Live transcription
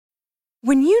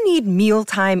When you need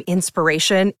mealtime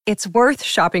inspiration, it's worth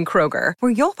shopping Kroger,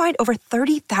 where you'll find over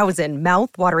 30,000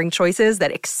 mouth-watering choices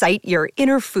that excite your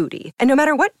inner foodie. And no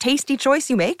matter what tasty choice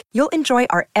you make, you'll enjoy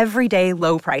our everyday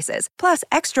low prices, plus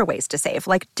extra ways to save,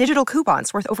 like digital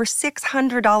coupons worth over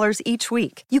 $600 each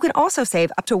week. You can also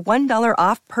save up to $1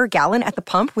 off per gallon at the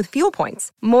pump with fuel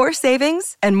points. More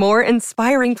savings and more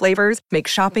inspiring flavors make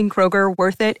shopping Kroger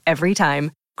worth it every time.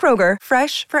 Kroger,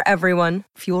 fresh for everyone.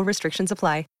 Fuel restrictions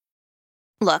apply.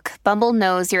 Look, Bumble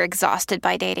knows you're exhausted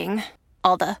by dating.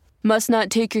 All the, must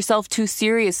not take yourself too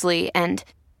seriously, and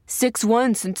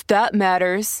 6'1" since that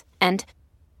matters, and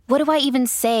what do I even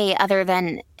say other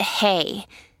than, hey?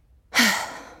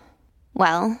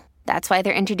 Well, that's why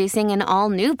they're introducing an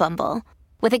all-new Bumble,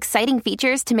 with exciting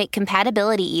features to make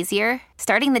compatibility easier,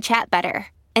 starting the chat better,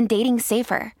 and dating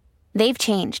safer. They've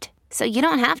changed, so you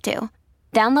don't have to.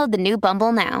 Download the new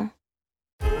Bumble now.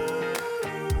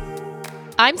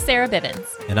 I'm Sarah Bivens.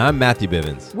 And I'm Matthew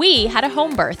Bivens. We had a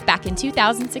home birth back in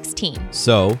 2016.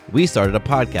 So we started a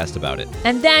podcast about it.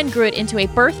 And then grew it into a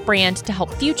birth brand to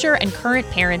help future and current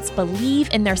parents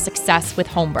believe in their success with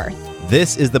home birth.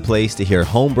 This is the place to hear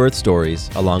home birth stories,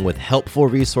 along with helpful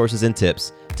resources and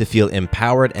tips to feel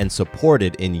empowered and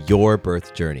supported in your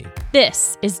birth journey.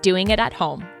 This is Doing It at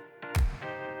Home.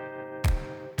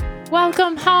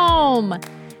 Welcome home.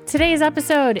 Today's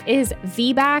episode is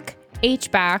VBAC,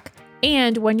 HBAC,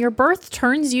 and when your birth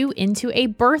turns you into a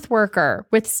birth worker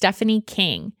with Stephanie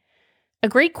King. A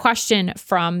great question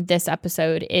from this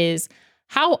episode is,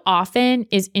 how often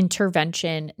is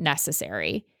intervention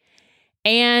necessary?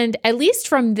 And at least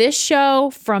from this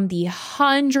show, from the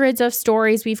hundreds of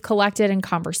stories we've collected and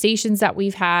conversations that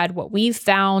we've had, what we've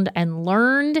found and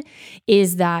learned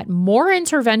is that more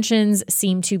interventions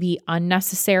seem to be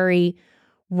unnecessary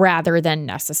rather than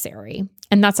necessary.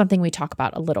 And that's something we talk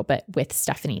about a little bit with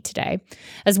Stephanie today,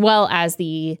 as well as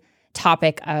the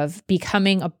topic of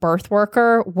becoming a birth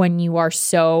worker when you are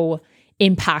so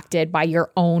impacted by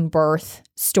your own birth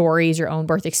stories, your own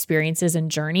birth experiences and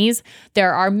journeys.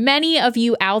 There are many of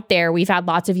you out there. We've had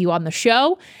lots of you on the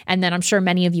show, and then I'm sure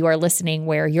many of you are listening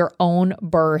where your own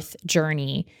birth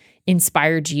journey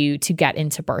inspired you to get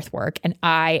into birth work. And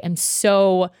I am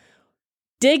so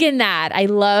digging that. I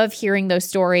love hearing those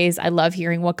stories. I love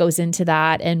hearing what goes into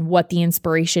that and what the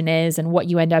inspiration is and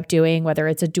what you end up doing, whether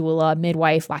it's a doula,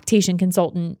 midwife, lactation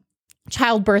consultant,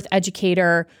 childbirth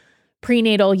educator,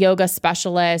 prenatal yoga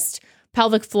specialist,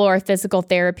 pelvic floor physical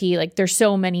therapy. Like, there's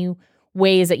so many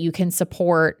ways that you can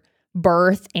support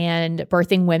birth and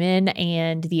birthing women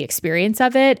and the experience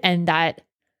of it, and that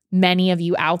many of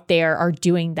you out there are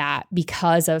doing that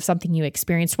because of something you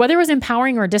experienced, whether it was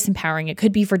empowering or disempowering. It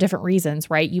could be for different reasons,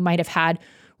 right? You might have had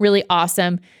really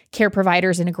awesome care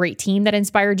providers and a great team that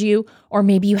inspired you, or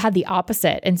maybe you had the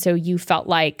opposite. And so you felt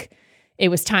like it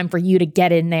was time for you to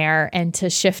get in there and to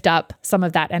shift up some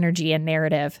of that energy and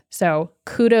narrative. So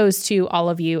kudos to all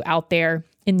of you out there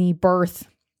in the birth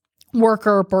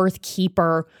worker, birth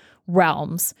keeper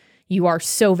realms. You are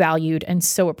so valued and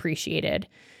so appreciated.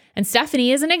 And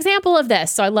Stephanie is an example of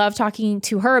this. So I love talking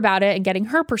to her about it and getting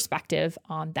her perspective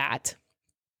on that.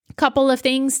 A couple of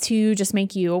things to just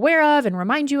make you aware of and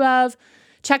remind you of.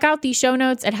 Check out the show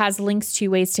notes. It has links to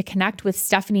ways to connect with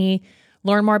Stephanie,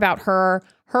 learn more about her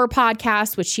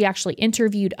podcast, which she actually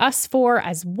interviewed us for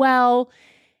as well,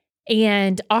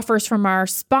 and offers from our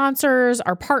sponsors,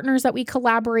 our partners that we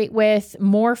collaborate with,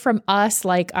 more from us,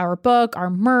 like our book, our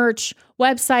merch,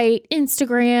 website,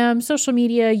 Instagram, social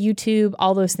media, YouTube,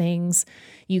 all those things.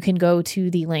 You can go to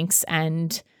the links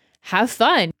and have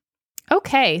fun.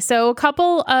 Okay, so a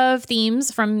couple of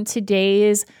themes from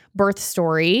today's birth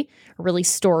story, or really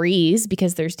stories,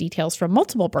 because there's details from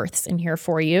multiple births in here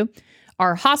for you,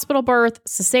 are hospital birth,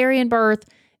 cesarean birth,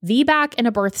 VBAC in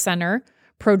a birth center,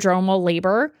 prodromal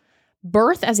labor,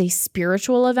 birth as a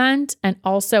spiritual event, and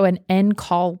also an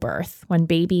end-call birth when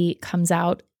baby comes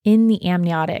out in the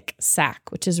amniotic sac,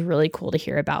 which is really cool to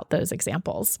hear about those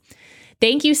examples.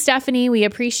 Thank you, Stephanie. We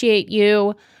appreciate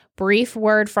you. Brief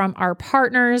word from our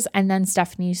partners, and then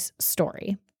Stephanie's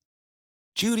story.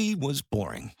 Judy was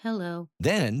boring. Hello.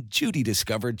 Then Judy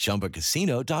discovered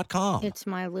ChumbaCasino.com. It's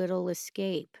my little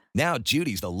escape. Now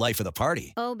Judy's the life of the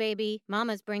party. Oh, baby,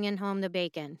 mama's bringing home the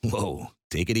bacon. Whoa,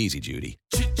 take it easy, Judy.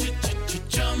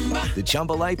 The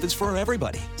Chumba life is for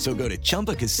everybody. So go to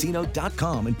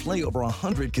ChumbaCasino.com and play over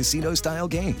 100 casino-style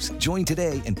games. Join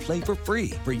today and play for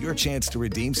free for your chance to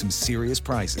redeem some serious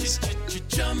prizes.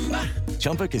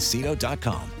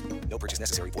 ChumbaCasino.com. No purchase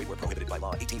necessary. Void where prohibited by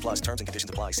law. 18+ terms and conditions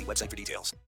apply. See website for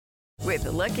details. With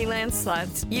the Lucky Land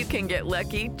Slots, you can get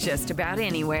lucky just about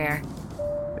anywhere.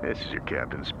 This is your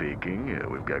captain speaking.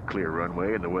 We've got clear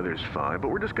runway and the weather's fine, but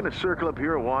we're just going to circle up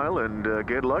here a while and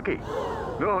get lucky.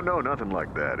 No, nothing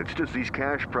like that. It's just these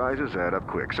cash prizes add up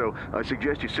quick. So I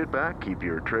suggest you sit back, keep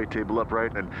your tray table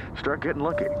upright, and start getting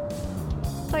lucky.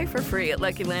 Play for free at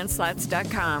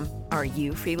LuckyLandSlots.com. Are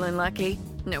you feeling lucky?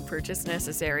 No purchase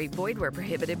necessary. Void where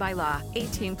prohibited by law.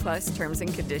 18 plus terms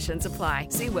and conditions apply.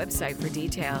 See website for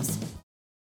details.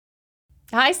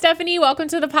 Hi, Stephanie. Welcome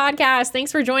to the podcast.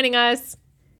 Thanks for joining us.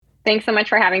 Thanks so much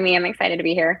for having me. I'm excited to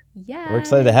be here. Yeah. We're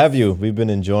excited to have you. We've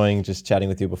been enjoying just chatting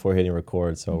with you before hitting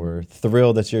record. So we're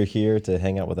thrilled that you're here to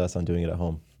hang out with us on Doing It at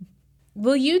Home.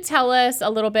 Will you tell us a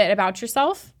little bit about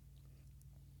yourself?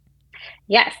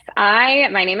 Yes, my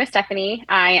name is Stephanie.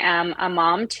 I am a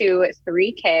mom to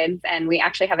 3 kids, and we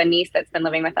actually have a niece that's been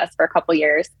living with us for a couple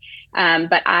years.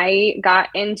 But I got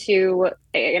into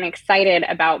and excited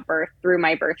about birth through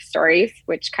my birth stories,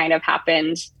 which kind of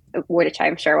happened, which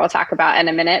I'm sure we'll talk about in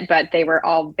a minute, but they were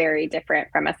all very different,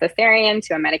 from a cesarean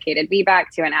to a medicated VBAC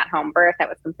to an at-home birth that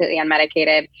was completely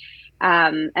unmedicated,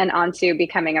 and on to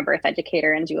becoming a birth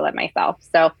educator and doula myself.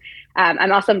 So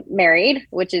I'm also married,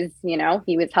 which is, he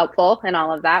was helpful in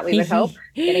all of that. We would hope,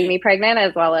 getting me pregnant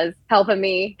as well as helping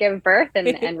me give birth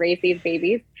and raise these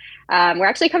babies. We're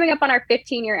actually coming up on our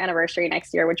 15-year anniversary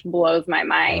next year, which blows my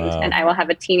mind. Wow. And I will have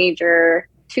a teenager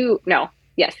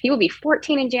he will be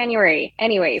 14 in January.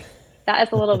 Anyways, that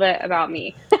is a little bit about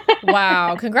me.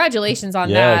 Wow. Congratulations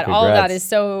on that. Congrats. All of that is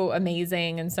so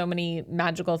amazing and so many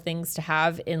magical things to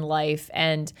have in life.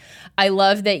 And I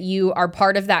love that you are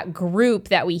part of that group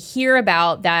that we hear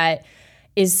about that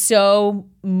is so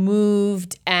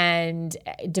moved and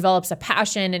develops a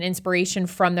passion and inspiration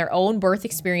from their own birth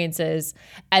experiences,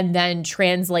 and then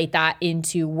translate that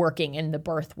into working in the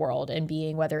birth world and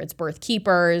being, whether it's birth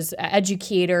keepers,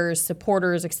 educators,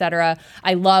 supporters, etc.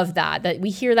 I love that we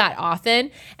hear that often.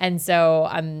 And so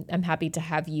I'm happy to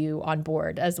have you on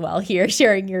board as well here,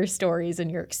 sharing your stories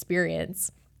and your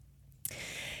experience.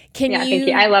 Thank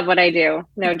you. I love what I do.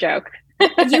 No joke.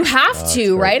 You have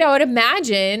to, right? I would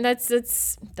imagine that's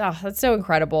so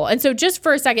incredible. And so just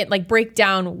for a second, break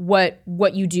down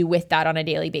what you do with that on a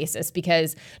daily basis,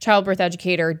 because childbirth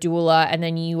educator, doula, and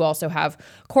then you also have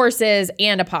courses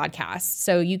and a podcast.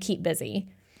 So you keep busy.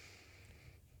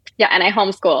 Yeah. And I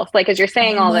homeschool. As you're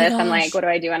saying all this, I'm like, what do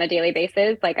I do on a daily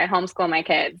basis? I homeschool my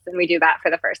kids, and we do that for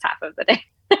the first half of the day.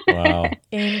 Wow.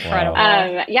 Incredible.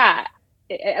 Yeah.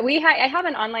 I have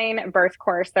an online birth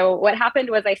course. So what happened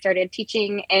was I started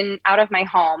teaching out of my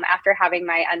home after having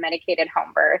my unmedicated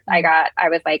home birth. I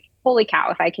was like, holy cow,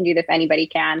 if I can do this, anybody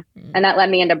can. And that led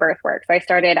me into birth work. So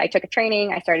I took a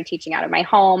training, I started teaching out of my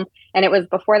home. And it was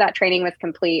before that training was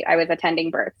complete, I was attending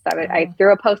births. So I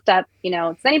threw a post up,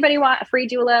 does anybody want a free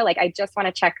doula? I just want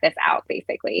to check this out,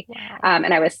 basically. Wow.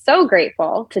 And I was so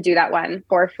grateful to do that one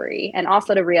for free. And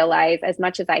also to realize, as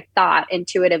much as I thought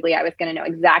intuitively I was going to know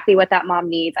exactly what that mom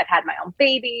needs. I've had my own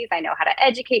babies. I know how to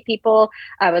educate people.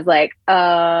 I was like,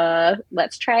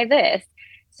 let's try this.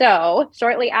 So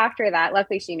shortly after that,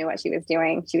 luckily she knew what she was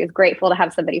doing. She was grateful to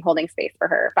have somebody holding space for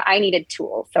her, but I needed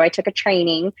tools. So I took a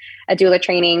doula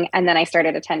training, and then I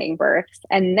started attending births.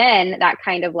 And then that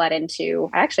kind of led into,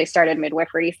 I actually started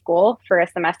midwifery school for a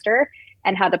semester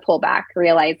and had to pull back,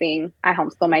 realizing I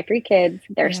homeschool my 3 kids.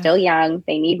 They're still young.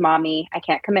 They need mommy. I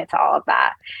can't commit to all of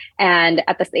that. And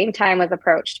at the same time was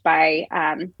approached by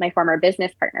my former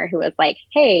business partner, who was like,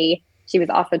 hey, she was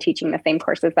also teaching the same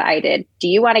courses that I did. Do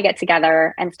you want to get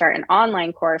together and start an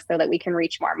online course so that we can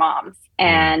reach more moms?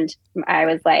 And I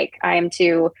was like, I am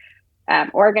too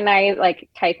organized,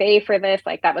 type A for this.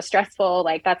 That was stressful.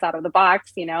 That's out of the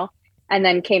box, And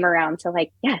then came around to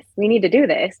yes, we need to do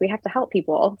this. We have to help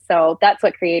people. So that's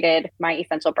what created My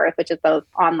Essential Birth, which is those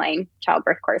online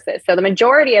childbirth courses. So the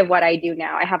majority of what I do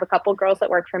now, I have a couple girls that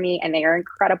work for me, and they are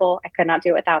incredible. I could not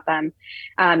do it without them.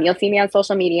 You'll see me on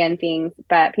social media and things,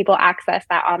 but people access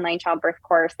that online childbirth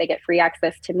course. They get free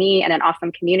access to me and an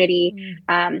awesome community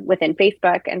within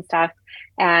Facebook and stuff.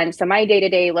 And so my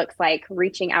day-to-day looks like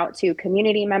reaching out to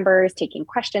community members, taking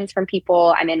questions from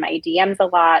people. I'm in my DMs a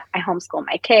lot. I homeschool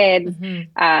my kids.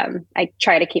 I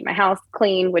try to keep my house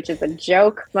clean, which is a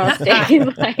joke most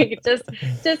days.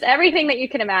 Just everything that you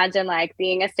can imagine,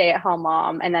 being a stay-at-home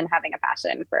mom and then having a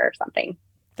passion for something.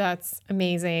 That's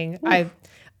amazing.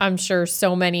 I'm sure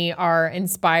so many are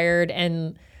inspired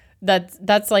and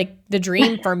That's like the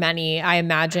dream for many, I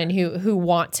imagine, who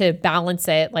want to balance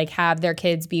it, like have their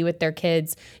kids, be with their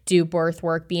kids, do birth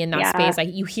work, be in that space.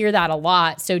 Like you hear that a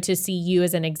lot. So to see you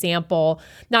as an example,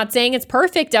 not saying it's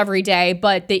perfect every day,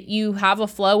 but that you have a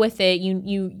flow with it.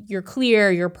 You're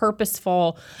clear, you're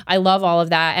purposeful. I love all of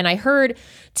that. And I heard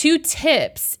 2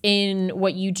 tips in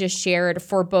what you just shared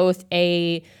for both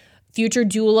a future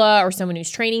doula or someone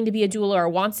who's training to be a doula or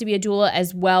wants to be a doula,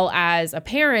 as well as a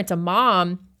parent, a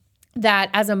mom. That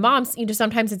as a mom,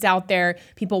 sometimes it's out there,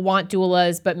 people want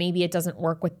doulas, but maybe it doesn't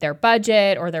work with their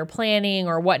budget or their planning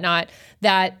or whatnot,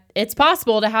 that it's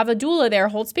possible to have a doula there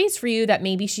hold space for you, that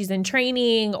maybe she's in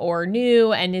training or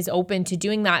new and is open to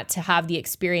doing that, to have the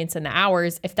experience and the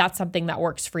hours, if that's something that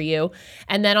works for you.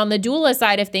 And then on the doula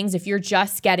side of things, if you're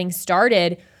just getting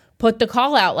started, put the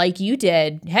call out like you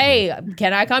did. Hey,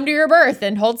 can I come to your birth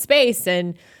and hold space?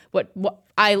 And what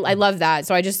I love that.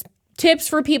 So tips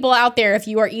for people out there, if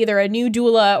you are either a new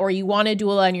doula or you want a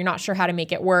doula and you're not sure how to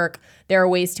make it work, there are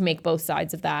ways to make both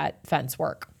sides of that fence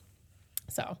work.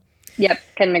 So, yep,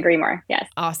 couldn't agree more. Yes.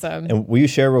 Awesome. And will you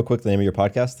share real quick the name of your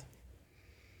podcast?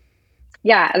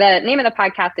 Yeah, the name of the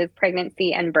podcast is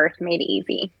Pregnancy and Birth Made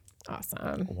Easy.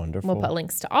 Awesome. Wonderful. We'll put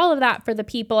links to all of that for the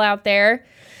people out there.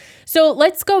 So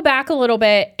let's go back a little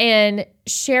bit and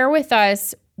share with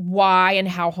us why and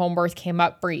how home birth came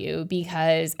up for you,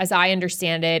 because as I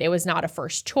understand it, it was not a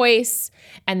first choice.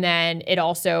 And then it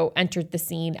also entered the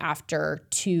scene after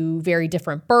 2 very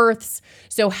different births.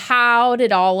 So how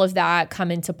did all of that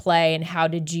come into play, and how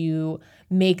did you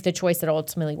make the choice that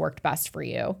ultimately worked best for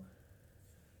you?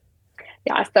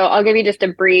 Yeah, so I'll give you just a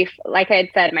brief, like I had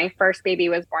said, my first baby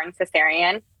was born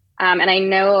cesarean. And I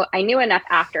knew enough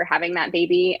after having that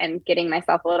baby and getting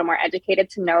myself a little more educated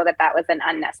to know that that was an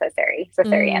unnecessary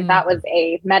cesarean. That was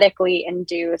a medically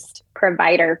induced,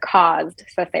 provider caused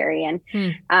cesarean,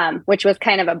 which was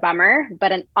kind of a bummer,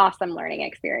 but an awesome learning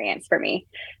experience for me.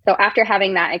 So after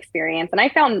having that experience, and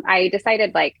I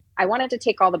decided like I wanted to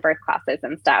take all the birth classes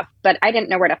and stuff, but I didn't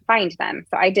know where to find them.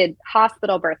 So I did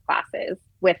hospital birth classes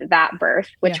with that birth,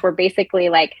 which were basically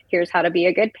like, here's how to be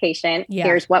a good patient.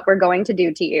 Here's what we're going to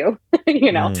do to you,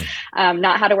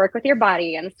 not how to work with your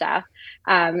body and stuff.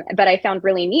 But I found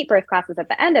really neat birth classes at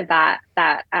the end of that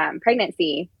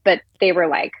pregnancy, but they were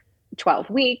like 12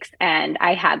 weeks and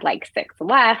I had like 6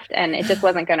 left and it just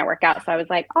wasn't going to work out. So I was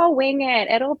like, I'll wing it.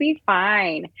 It'll be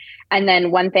fine. And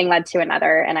then one thing led to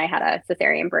another and I had a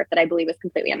cesarean birth that I believe was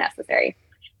completely unnecessary.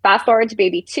 Fast forward to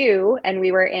baby 2, and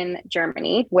we were in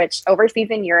Germany, which overseas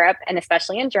in Europe, and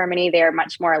especially in Germany, they're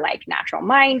much more like natural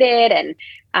minded.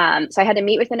 And so I had to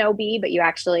meet with an OB, but you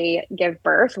actually give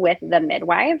birth with the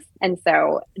midwives. And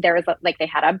so there was they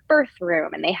had a birth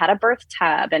room and they had a birth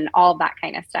tub and all that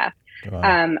kind of stuff.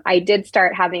 Wow.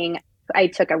 I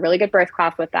took a really good birth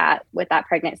class with that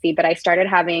pregnancy, but I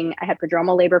had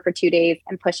prodromal labor for 2 days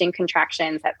and pushing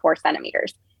contractions at 4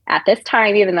 centimeters. At this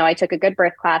time, even though I took a good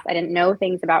birth class, I didn't know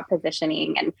things about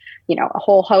positioning and, a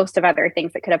whole host of other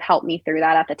things that could have helped me through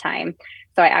that at the time.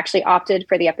 So I actually opted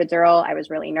for the epidural. I was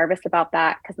really nervous about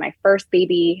that because my first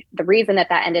baby, the reason that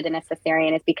ended in a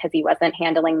cesarean is because he wasn't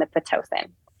handling the Pitocin.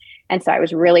 And so I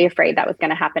was really afraid that was going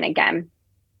to happen again.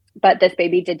 But this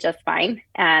baby did just fine.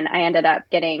 And I ended up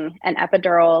getting an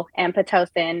epidural and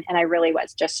Pitocin. And I really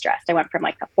was just stressed. I went from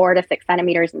like 4 to 6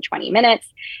 centimeters in 20 minutes.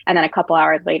 And then a couple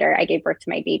hours later, I gave birth to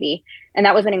my baby. And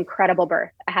that was an incredible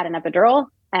birth. I had an epidural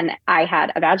and I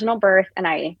had a vaginal birth and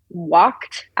I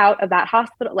walked out of that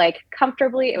hospital like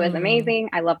comfortably. It was amazing.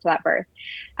 I loved that birth.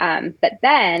 But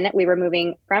then we were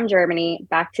moving from Germany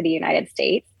back to the United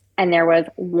States. And there was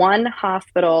one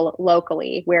hospital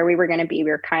locally where we were going to be.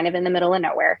 We were kind of in the middle of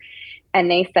nowhere.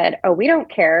 And they said, oh, we don't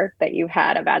care that you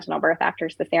had a vaginal birth after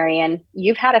cesarean.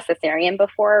 You've had a cesarean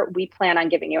before. We plan on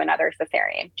giving you another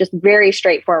cesarean. Just very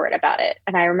straightforward about it.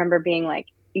 And I remember being like,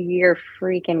 you're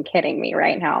freaking kidding me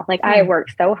right now. Like I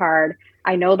worked so hard.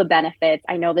 I know the benefits.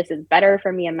 I know this is better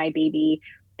for me and my baby.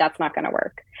 That's not going to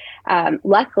work.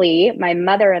 Luckily, my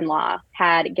mother-in-law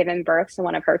had given birth to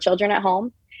one of her children at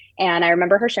home. And I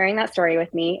remember her sharing that story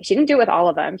with me. She didn't do it with all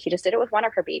of them. She just did it with one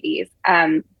of her babies.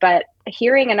 But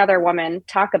hearing another woman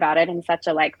talk about it in such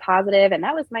a positive, and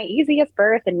that was my easiest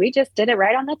birth. And we just did it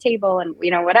right on the table and,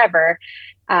 whatever.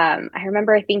 I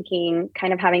remember thinking,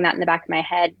 kind of having that in the back of my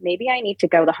head, maybe I need to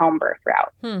go the home birth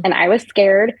route. And I was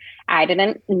scared. I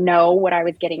didn't know what I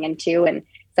was getting into. And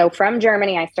so from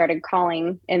Germany, I started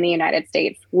calling in the United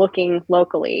States, looking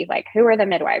locally, like who are the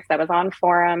midwives? I was on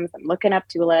forums and looking up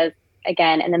doulas.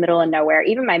 Again, in the middle of nowhere.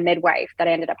 Even my midwife that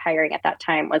I ended up hiring at that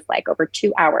time was like over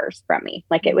 2 hours from me.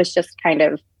 Like it was just kind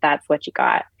of, that's what you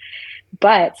got.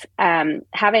 But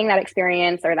having that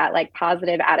experience or that like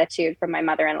positive attitude from my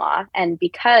mother-in-law, and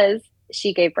because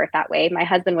she gave birth that way, my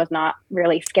husband was not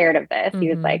really scared of this. He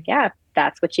was like, yeah,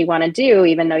 that's what you want to do,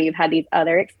 even though you've had these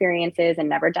other experiences and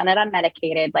never done it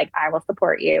unmedicated, like I will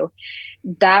support you.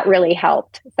 That really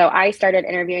helped. So I started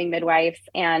interviewing midwives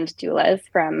and doulas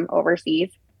from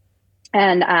overseas.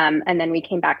 And then we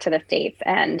came back to the States,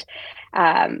 and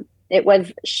it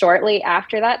was shortly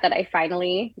after that I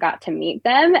finally got to meet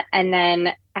them. And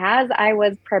then as I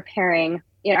was preparing,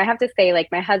 you know, I have to say,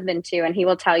 like, my husband too, and he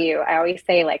will tell you, I always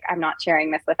say, like, I'm not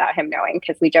sharing this without him knowing,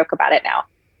 because we joke about it now.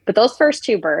 But those first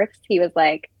 2 births, he was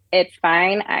like, it's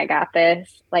fine, I got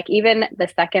this. Like, even the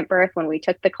second birth, when we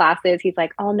took the classes, he's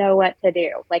like, I'll know what to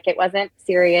do. Like, it wasn't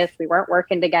serious. We weren't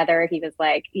working together. He was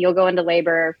like, you'll go into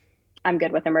labor. I'm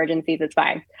good with emergencies. It's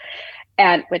fine.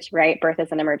 And which, right, birth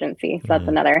is an emergency. So that's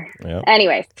another. Yep.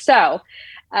 Anyways, so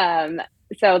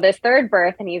this third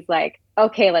birth, and he's like,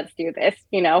 okay, let's do this.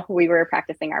 You know, we were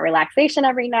practicing our relaxation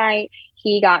every night.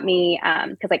 He got me,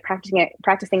 because like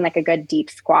practicing like a good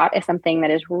deep squat is something that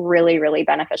is really, really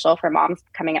beneficial for moms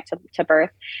coming up to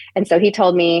birth. And so he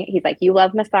told me, he's like, you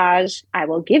love massage. I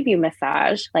will give you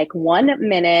massage, like 1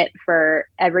 minute for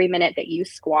every minute that you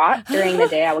squat during the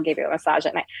day. I will give you a massage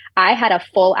at night. I had a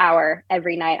full hour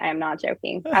every night. I am not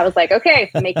joking. I was like, okay,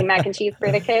 making mac and cheese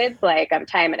for the kids. Like, I'm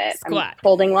timing it. Squat. I'm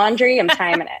folding laundry. I'm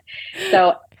timing it.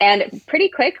 So, and pretty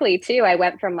quickly too, I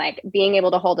went from like being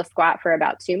able to hold a squat for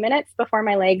about 2 minutes before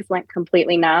my legs went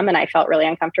completely numb and I felt really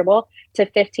uncomfortable, to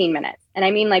 15 minutes. And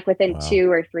I mean, like within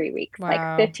 2 or 3 weeks, like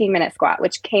 15-minute squat,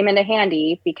 which came into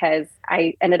handy because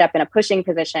I ended up in a pushing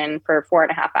position for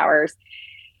 4.5 hours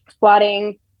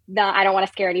squatting. No, I don't want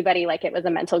to scare anybody. Like, it was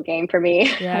a mental game for me.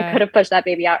 Yeah. I could have pushed that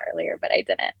baby out earlier, but I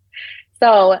didn't.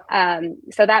 So,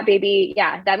 so that baby,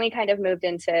 then we kind of moved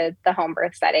into the home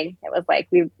birth setting. It was like,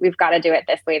 we've got to do it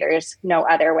this way. There's no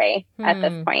other way at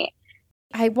this point.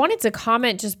 I wanted to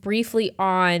comment just briefly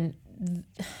on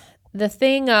the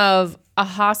thing of a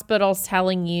hospital's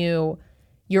telling you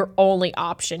your only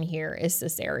option here is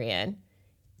cesarean.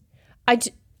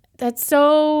 That's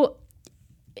so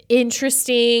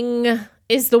interesting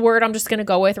is the word I'm just going to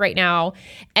go with right now.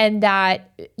 And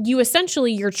that you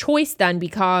essentially, your choice then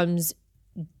becomes,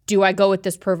 do I go with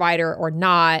this provider or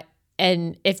not?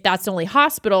 And if that's the only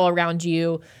hospital around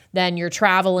you, then you're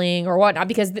traveling or whatnot,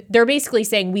 because they're basically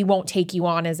saying we won't take you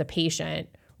on as a patient,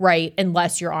 right?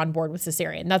 Unless you're on board with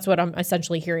cesarean. That's what I'm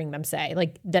essentially hearing them say,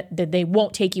 like that they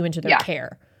won't take you into their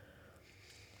care.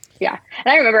 Yeah.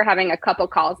 And I remember having a couple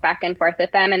calls back and forth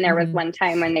with them. And there was one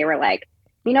time when they were like,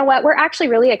 you know what, we're actually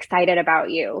really excited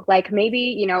about you. Like, maybe,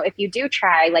 you know, if you do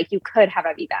try, like, you could have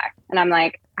a VBAC. And I'm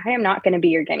like, I am not going to be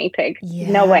your guinea pig.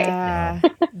 Yeah. No way.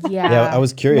 Yeah. I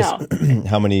was curious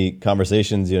how many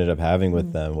conversations you ended up having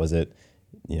with them. Was it,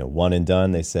 you know, one and done?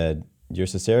 They said, you're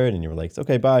cesarean, and you were like,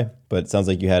 okay, bye. But it sounds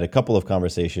like you had a couple of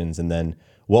conversations. And then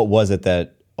what was it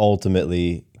that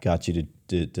ultimately got you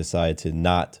to decide to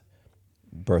not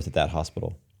birth at that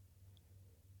hospital?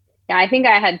 Yeah, I think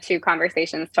I had 2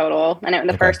 conversations total. And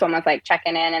the first one was like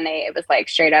checking in, and it was like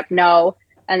straight up no.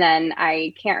 And then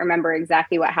I can't remember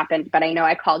exactly what happened, but I know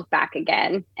I called back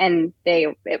again, and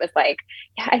it was like,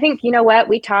 yeah, I think, you know what,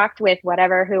 we talked with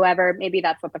whoever, maybe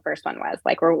that's what the first one was.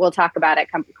 Like, we'll talk about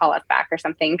it, come call us back or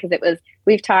something. Cause it was,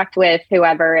 we've talked with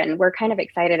whoever and we're kind of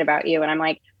excited about you. And I'm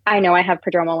like, I know I have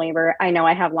prodromal labor. I know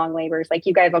I have long labors. Like,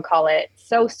 you guys will call it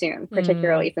so soon,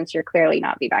 particularly since you're clearly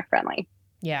not VBAC friendly.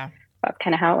 Yeah. That's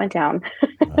kind of how it went down.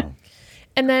 Wow.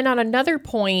 And then on another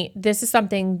point, this is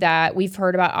something that we've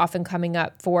heard about often coming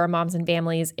up for moms and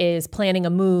families, is planning a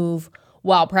move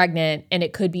while pregnant. And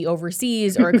it could be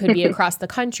overseas or it could be across the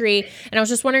country. And I was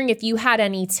just wondering if you had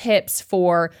any tips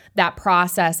for that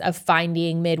process of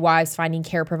finding midwives, finding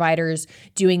care providers,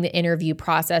 doing the interview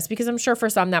process, because I'm sure for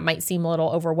some that might seem a little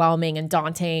overwhelming and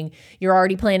daunting. You're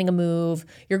already planning a move,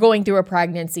 you're going through a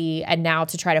pregnancy, and now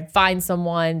to try to find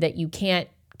someone that you can't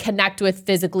connect with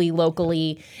physically,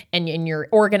 locally, and you're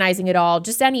organizing it all.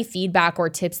 Just any feedback or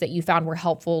tips that you found were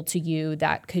helpful to you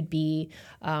that could be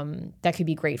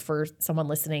great for someone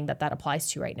listening that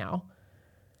applies to right now.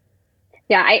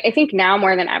 Yeah, I think now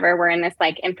more than ever, we're in this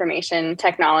like information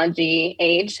technology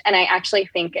age. And I actually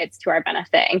think it's to our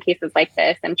benefit in cases like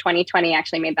this. And 2020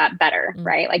 actually made that better,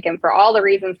 right? Like, and for all the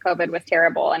reasons COVID was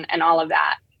terrible and all of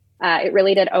that, it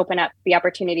really did open up the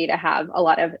opportunity to have a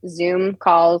lot of Zoom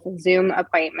calls, Zoom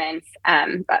appointments,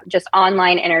 just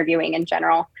online interviewing in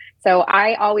general. So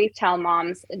I always tell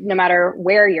moms, no matter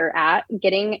where you're at,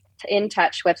 getting in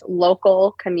touch with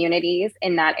local communities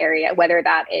in that area, whether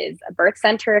that is a birth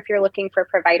center if you're looking for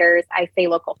providers. I say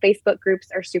local Facebook groups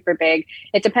are super big.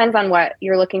 It depends on what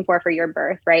you're looking for your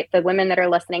birth, right? The women that are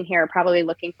listening here are probably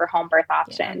looking for home birth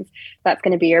options. That's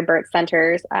going to be your birth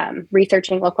centers,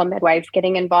 researching local midwives,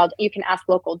 getting involved. You can ask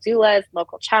local doulas,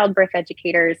 local childbirth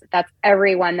educators. That's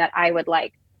everyone that I would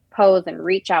like pose and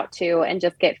reach out to and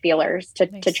just get feelers to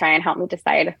try and help me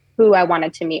decide who I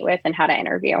wanted to meet with and how to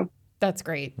interview. That's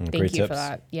great. Thank great you tips for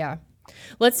that. Yeah.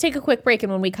 Let's take a quick break,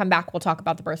 and when we come back, we'll talk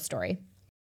about the birth story.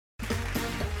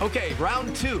 Okay,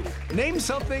 round 2. Name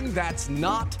something that's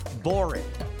not boring.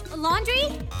 A laundry?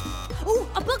 Ooh,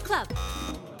 a book club.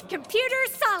 Computer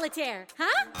solitaire,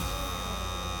 huh?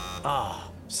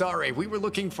 Ah, sorry, we were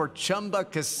looking for Chumba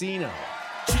Casino.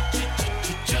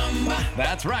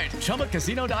 That's right.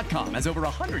 ChumbaCasino.com has over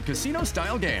 100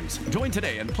 casino-style games. Join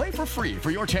today and play for free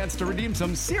for your chance to redeem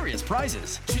some serious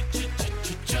prizes.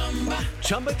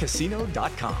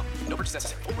 ChumbaCasino.com. No purchase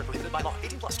necessary. Void where prohibited by law.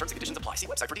 18+ terms and conditions apply. See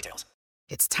website for details.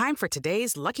 It's time for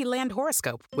today's Lucky Land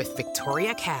horoscope with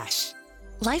Victoria Cash.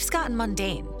 Life's gotten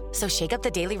mundane, so shake up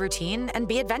the daily routine and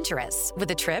be adventurous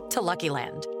with a trip to Lucky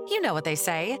Land. You know what they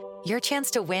say. Your chance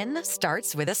to win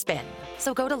starts with a spin.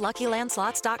 So go to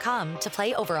LuckyLandSlots.com to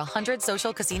play over 100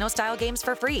 social casino-style games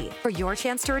for free for your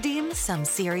chance to redeem some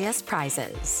serious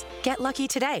prizes. Get lucky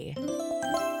today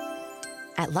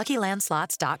at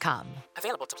LuckyLandSlots.com.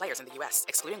 Available to players in the U.S.,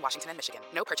 excluding Washington and Michigan.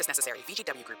 No purchase necessary.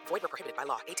 VGW Group. Void where prohibited by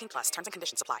law. 18+. Terms and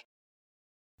conditions apply.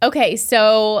 Okay,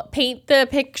 so paint the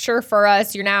picture for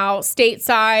us. You're now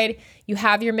stateside. You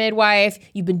have your midwife.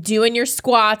 You've been doing your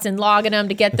squats and logging them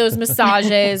to get those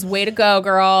massages. Way to go,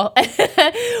 girl.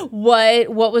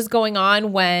 What was going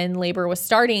on when labor was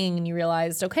starting and you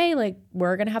realized, okay, like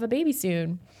we're going to have a baby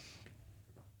soon?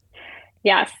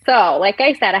 Yeah. So like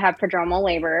I said, I have prodromal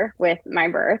labor with my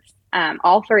births,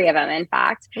 all 3 of them, in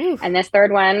fact. Oof. And this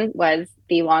 3rd one was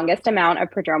the longest amount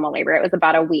of prodromal labor. It was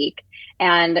about a week.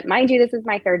 And mind you, this is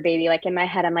my 3rd baby. Like in my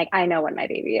head, I'm like, I know when my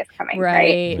baby is coming,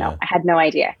 right? No, I had no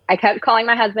idea. I kept calling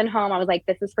my husband home. I was like,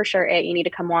 this is for sure it. You need to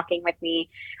come walking with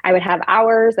me. I would have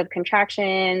hours of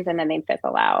contractions and then they'd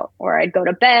fizzle out. Or I'd go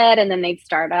to bed and then they'd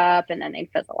start up and then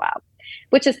they'd fizzle out,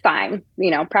 which is fine.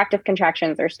 You know, practice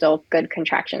contractions are still good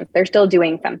contractions. They're still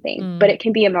doing something, but it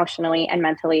can be emotionally and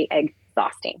mentally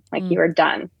exhausting. Like you are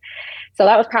done. So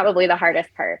that was probably the hardest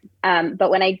part.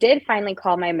 But when I did finally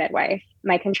call my midwife,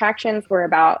 my contractions were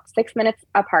about 6 minutes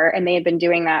apart, and they had been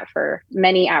doing that for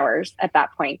many hours at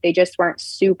that point. They just weren't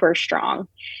super strong.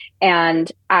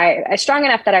 And I strong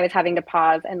enough that I was having to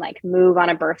pause and like move on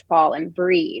a birth ball and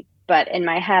breathe. But in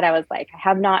my head, I was like, I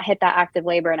have not hit that active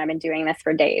labor and I've been doing this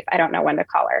for days. I don't know when to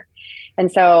call her.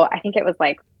 And so I think it was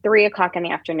like 3:00 in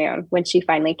the afternoon when she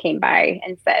finally came by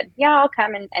and said, yeah, I'll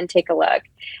come and take a look.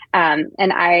 And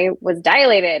I was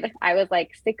dilated. I was like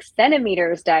 6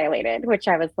 centimeters dilated, which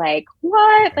I was like,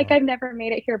 what? Like I've never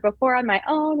made it here before on my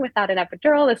own without an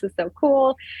epidural. This is so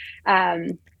cool.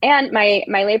 And my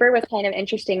labor was kind of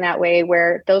interesting that way,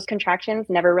 where those contractions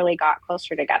never really got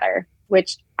closer together,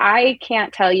 which I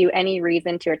can't tell you any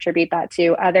reason to attribute that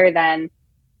to other than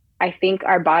I think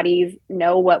our bodies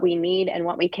know what we need and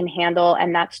what we can handle.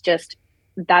 And that's just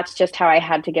how I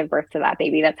had to give birth to that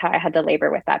baby. That's how I had to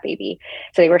labor with that baby.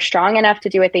 So they were strong enough to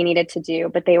do what they needed to do,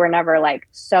 but they were never like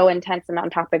so intense and on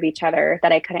top of each other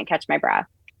that I couldn't catch my breath.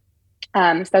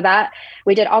 So that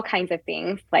we did all kinds of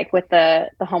things like with the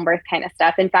home birth kind of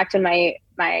stuff. In fact, when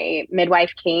my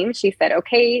midwife came, she said,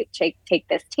 okay, take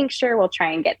this tincture. We'll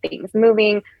try and get things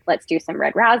moving. Let's do some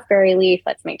red raspberry leaf.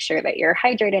 Let's make sure that you're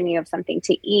hydrated and you have something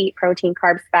to eat, protein,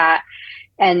 carbs, fat.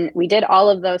 And we did all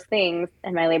of those things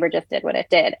and my labor just did what it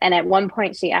did. And at one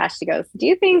point she goes, do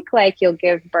you think like you'll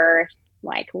give birth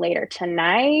like later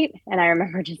tonight? And I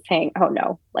remember just saying, oh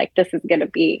no, like this is going to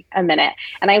be a minute.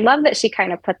 And I love that she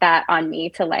kind of put that on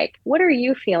me to like, what are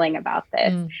you feeling about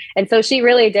this? And so she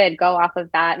really did go off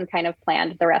of that and kind of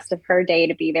planned the rest of her day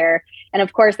to be there. And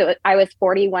of course I was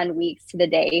 41 weeks to the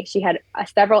day. She had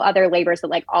several other labors. So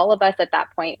like all of us at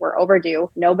that point were overdue.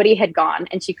 Nobody had gone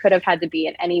and she could have had to be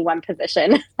in any one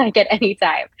position like at any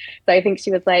time. So I think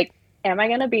she was like, am I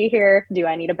going to be here? Do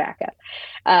I need a backup?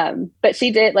 But she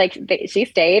did she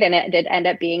stayed and it did end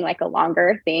up being like a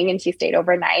longer thing and she stayed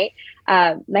overnight.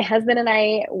 My husband and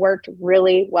I worked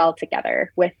really well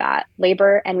together with that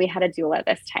labor and we had a doula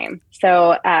this time.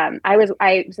 So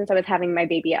since I was having my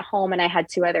baby at home and I had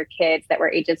 2 other kids that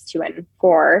were ages 2 and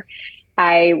 4,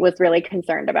 I was really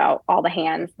concerned about all the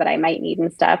hands that I might need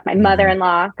and stuff. My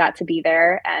mother-in-law got to be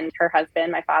there and her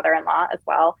husband, my father-in-law as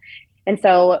well. And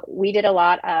so we did a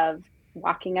lot of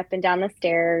walking up and down the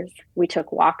stairs. We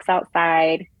took walks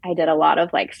outside. I did a lot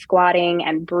of like squatting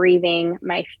and breathing.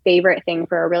 My favorite thing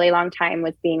for a really long time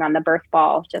was being on the birth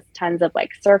ball, just tons of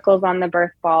like circles on the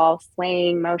birth ball,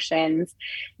 swaying motions,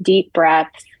 deep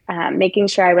breaths, making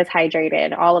sure I was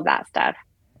hydrated, all of that stuff.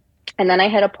 And then I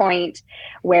hit a point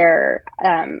where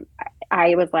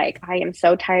I was like, I am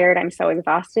so tired. I'm so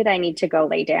exhausted. I need to go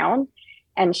lay down.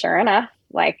 And sure enough,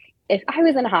 like if I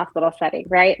was in a hospital setting,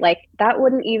 right, like that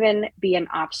wouldn't even be an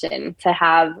option to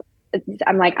have.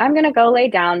 I'm like, I'm going to go lay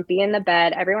down, be in the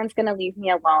bed. Everyone's going to leave me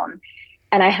alone.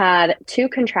 And I had 2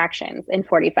 contractions in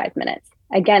 45 minutes.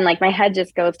 Again, like my head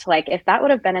just goes to like, if that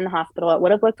would have been in the hospital, it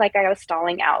would have looked like I was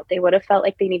stalling out. They would have felt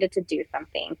like they needed to do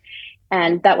something.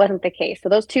 And that wasn't the case. So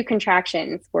those 2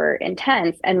 contractions were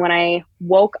intense. And when I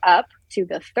woke up to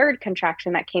the 3rd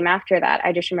contraction that came after that,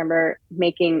 I just remember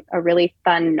making a really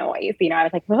fun noise. You know, I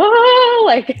was like, oh,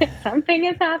 like something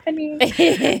is happening.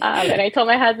 And I told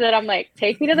my husband, I'm like,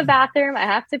 take me to the bathroom. I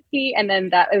have to pee. And then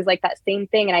it was like that same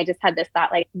thing. And I just had this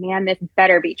thought like, man, this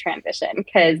better be transition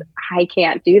because I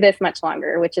can't do this much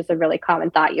longer, which is a really common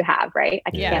thought you have, right?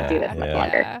 I can't do this much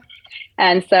longer.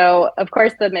 And so, of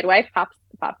course, the midwife pops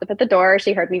up at the door.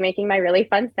 She heard me making my really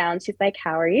fun sound. She's like,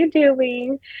 how are you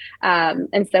doing?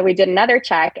 And so we did another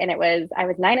check, and I was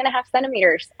 9.5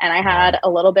 centimeters, and I had a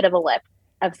little bit of a lip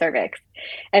of cervix.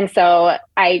 And so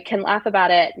I can laugh about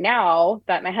it now,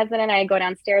 but my husband and I go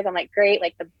downstairs. I'm like, great,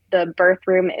 like the birth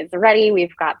room is ready.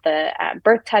 We've got the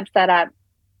birth tub set up.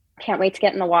 Can't wait to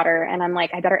get in the water. And I'm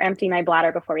like, I better empty my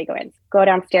bladder before we go in. Go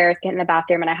downstairs, get in the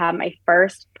bathroom. And I have my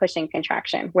first pushing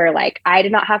contraction where like, I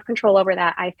did not have control over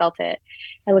that. I felt it.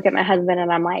 I look at my husband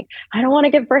and I'm like, I don't want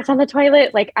to give birth on the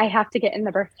toilet. Like I have to get in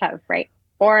the birth tub, right?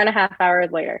 4.5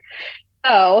 hours later.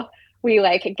 So we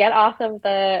like get off of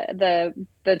the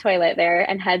toilet there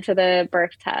and head to the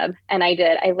birth tub. And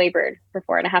I labored for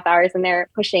 4.5 hours in there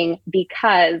pushing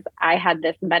because I had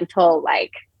this mental,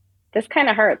 like, this kind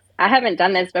of hurts. I haven't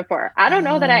done this before. I don't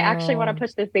know that I actually want to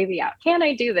push this baby out. Can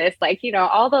I do this? Like, you know,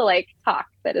 all the like talk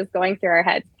that is going through our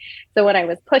heads. So when I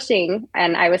was pushing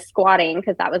and I was squatting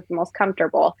because that was the most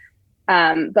comfortable.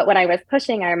 But when I was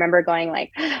pushing, I remember going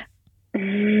like,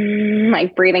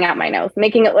 like breathing out my nose,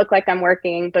 making it look like I'm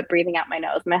working, but breathing out my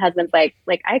nose. My husband's like,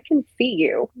 I can see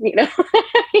you, you know,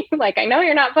 like, I know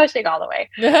you're not pushing all the way.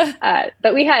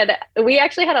 But we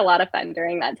actually had a lot of fun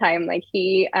during that time. Like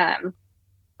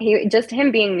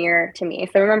him being near to me.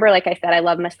 So remember, like I said, I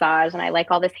love massage and I like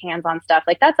all this hands-on stuff.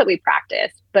 Like that's what we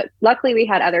practiced. But luckily we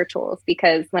had other tools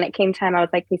because when it came time, I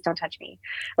was like, please don't touch me.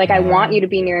 Like, I want you to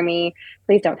be near me.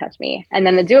 Please don't touch me. And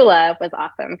then the doula was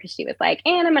awesome because she was like,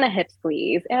 and I'm going to hip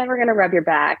squeeze and we're going to rub your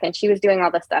back. And she was doing all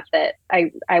the stuff that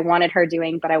I wanted her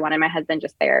doing, but I wanted my husband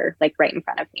just there, like right in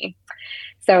front of me.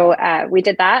 So we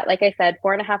did that, like I said,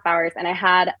 4.5 hours. And I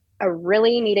had a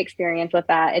really neat experience with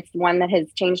that. It's one that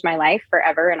has changed my life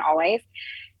forever and always,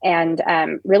 and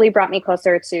really brought me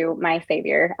closer to my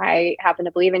Savior. I happen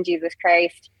to believe in Jesus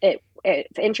Christ.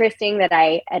 It's interesting that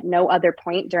I, at no other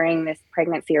point during this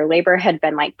pregnancy or labor, had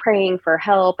been like praying for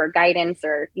help or guidance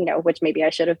or, you know, which maybe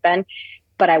I should have been,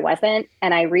 but I wasn't.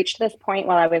 And I reached this point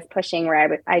while I was pushing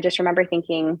where I just remember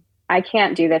thinking, I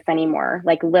can't do this anymore.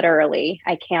 Like literally,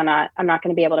 I'm not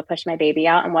going to be able to push my baby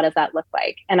out. And what does that look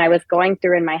like? And I was going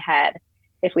through in my head,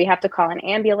 if we have to call an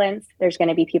ambulance, there's going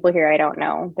to be people here I don't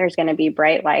know. There's going to be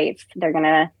bright lights. They're going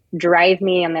to drive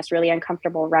me on this really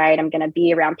uncomfortable ride. I'm going to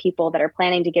be around people that are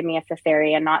planning to give me a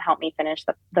cesarean, not help me finish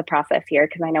the process here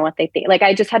because I know what they think. Like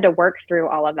I just had to work through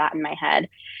all of that in my head.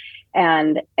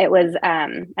 And it was,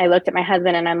 I looked at my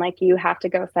husband and I'm like, you have to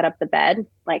go set up the bed,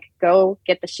 like go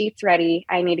get the sheets ready.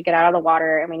 I need to get out of the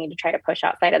water and we need to try to push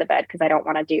outside of the bed because I don't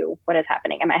want to do what is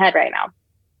happening in my head right now.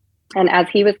 And as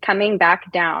he was coming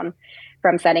back down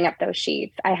from setting up those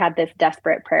sheets, I had this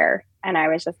desperate prayer. And I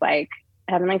was just like,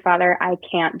 Heavenly Father, I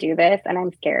can't do this and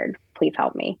I'm scared. Please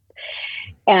help me.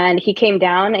 And he came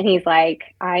down and he's like,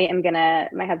 my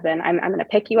husband, I'm going to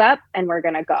pick you up and we're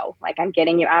going to go. Like, I'm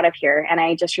getting you out of here. And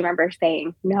I just remember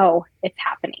saying, no, it's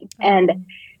happening. And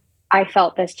I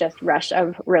felt this just rush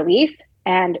of relief.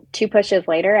 And 2 pushes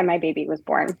later and my baby was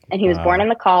born, and he was born in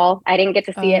the call. I didn't get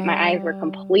to see it. My eyes were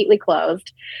completely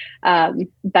closed.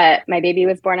 But my baby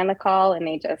was born in the call and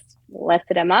they just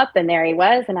lifted him up and there he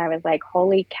was. And I was like,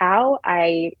 holy cow,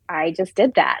 I just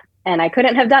did that. And I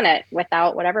couldn't have done it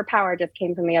without whatever power just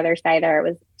came from the other side there. It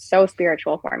was so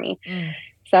spiritual for me.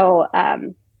 So,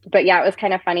 but yeah, it was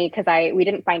kind of funny because we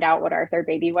didn't find out what our 3rd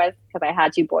baby was because I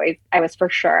had 2 boys. I was for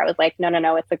sure. I was like,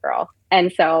 no, it's a girl.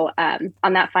 And so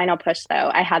on that final push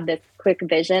though, I had this quick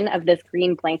vision of this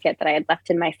green blanket that I had left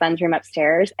in my son's room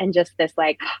upstairs. And just this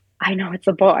like, I know it's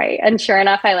a boy. And sure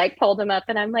enough, I like pulled him up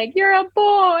and I'm like, you're a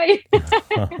boy. He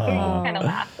kind of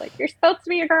laughed like, you're supposed to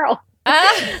be a girl.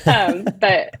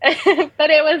 But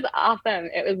it was awesome.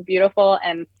 It was beautiful.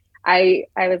 And I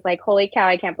was like, holy cow,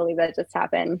 I can't believe that just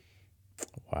happened.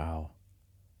 Wow.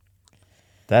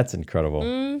 That's incredible.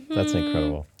 Mm-hmm. That's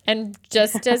incredible. And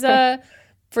just as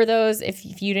for those,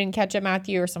 if you didn't catch it,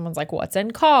 Matthew, or someone's like, what's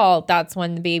in call? That's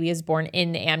when the baby is born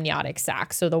in the amniotic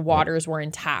sac. So the waters were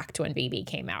intact when baby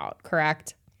came out,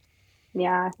 correct?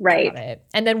 Yeah, right.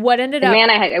 And then what ended up... Man,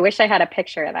 I wish I had a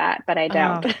picture of that, but I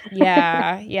don't.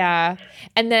 Yeah.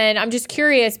 And then I'm just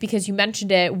curious, because you mentioned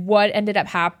it, what ended up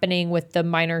happening with the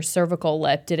minor cervical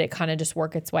lip? Did it kind of just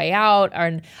work its way out?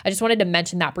 And I just wanted to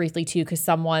mention that briefly too, because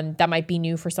that might be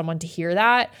new for someone to hear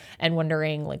that and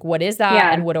wondering like, what is that?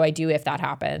 Yeah. And what do I do if that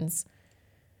happens?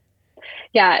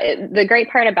 Yeah, the great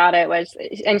part about it was,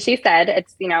 and she said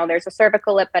it's, there's a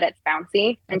cervical lip, but it's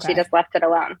bouncy, and she just left it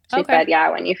alone. She said, yeah,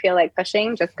 when you feel like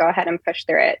pushing, just go ahead and push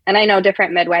through it. And I know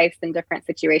different midwives in different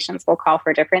situations will call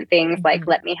for different things, like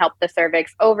let me help the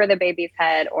cervix over the baby's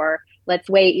head, or let's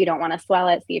wait, you don't want to swell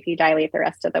it, see if you dilate the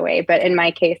rest of the way. But in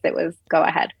my case, it was go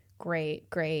ahead.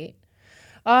 Great.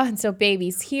 And so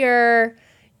baby's here,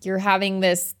 you're having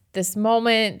this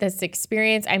moment, this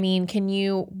experience. I mean,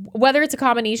 whether it's a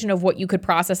combination of what you could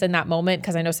process in that moment,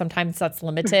 because I know sometimes that's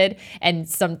limited and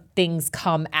some things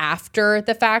come after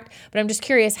the fact, but I'm just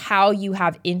curious how you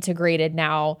have integrated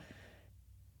now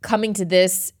coming to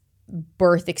this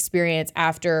birth experience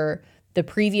after the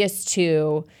previous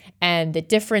two and the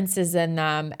differences in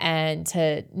them, and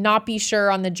to not be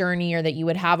sure on the journey or that you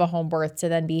would have a home birth to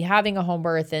then be having a home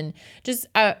birth. And just,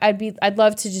 I'd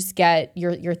love to just get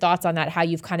your thoughts on that, how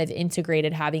you've kind of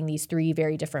integrated having these three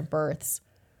very different births.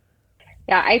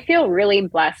 Yeah, I feel really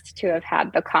blessed to have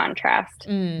had the contrast.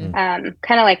 Kind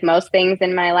of like most things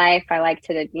in my life, I like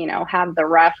to, have the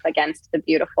rough against the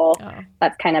beautiful. Oh.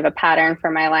 That's kind of a pattern for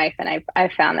my life. And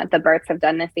I've found that the births have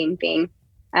done the same thing.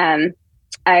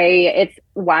 It's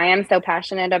why I'm so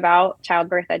passionate about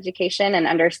childbirth education and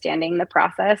understanding the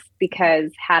process,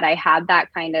 because had I had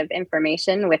that kind of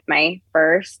information with my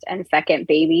first and second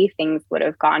baby, things would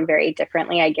have gone very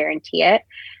differently. I guarantee it.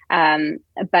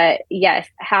 But yes,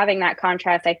 having that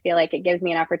contrast, I feel like it gives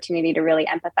me an opportunity to really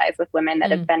empathize with women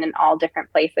that have been in all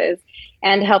different places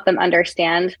and help them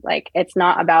understand, like, it's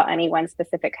not about any one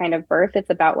specific kind of birth. It's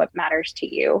about what matters to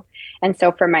you. And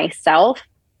so for myself,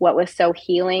 what was so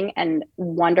healing and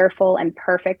wonderful and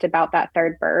perfect about that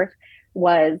third birth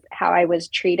was how I was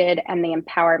treated and the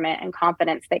empowerment and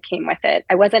confidence that came with it.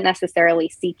 I wasn't necessarily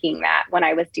seeking that when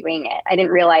I was doing it. I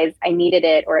didn't realize I needed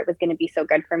it or it was going to be so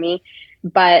good for me.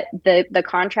 But the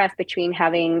contrast between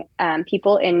having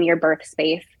people in your birth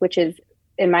space, which is,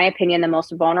 in my opinion, the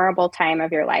most vulnerable time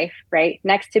of your life, right?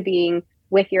 Next to being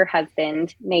with your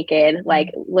husband naked,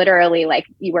 like literally, like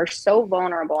you were so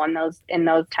vulnerable in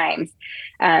those times.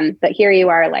 But here you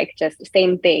are, like just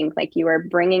same thing, like you are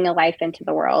bringing a life into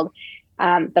the world.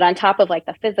 But on top of like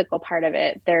the physical part of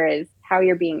it, there is how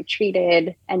you're being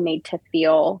treated and made to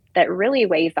feel that really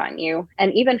weighs on you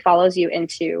and even follows you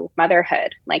into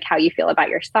motherhood, like how you feel about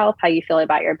yourself, how you feel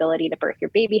about your ability to birth your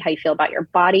baby, how you feel about your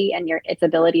body and its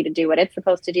ability to do what it's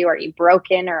supposed to do. Are you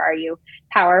broken or are you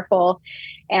powerful?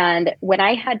 And when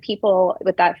I had people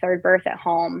with that third birth at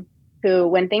home who,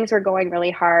 when things were going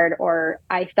really hard or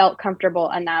I felt comfortable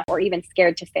enough or even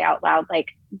scared to say out loud, like,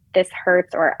 this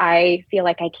hurts or I feel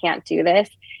like I can't do this.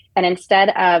 And instead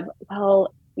of,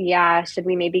 well, yeah, should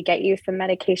we maybe get you some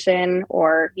medication?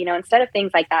 Or, instead of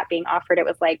things like that being offered, it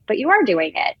was like, but you are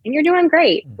doing it and you're doing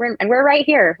great. We're right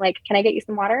here. Like, can I get you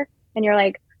some water? And you're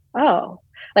like, oh,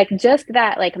 like just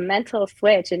that like mental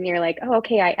switch. And you're like, oh,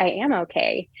 okay, I am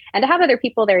okay. And to have other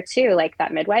people there too, like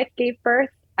that midwife gave birth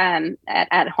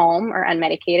at home or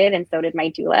unmedicated. And so did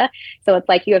my doula. So it's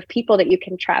like, you have people that you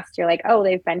can trust. You're like, oh,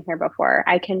 they've been here before.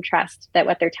 I can trust that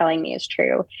what they're telling me is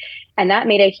true. And that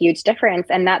made a huge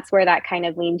difference. And that's where that kind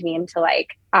of leaned me into like,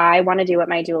 I want to do what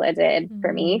my doula did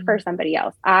for me, for somebody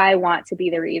else. I want to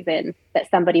be the reason that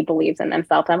somebody believes in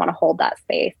themselves. I want to hold that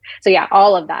space. So yeah,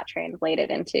 all of that translated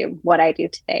into what I do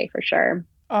today for sure.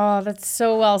 Oh, that's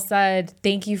so well said.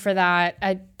 Thank you for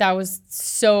that. That was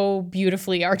so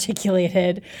beautifully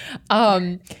articulated.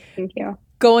 Thank you.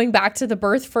 Going back to the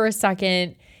birth for a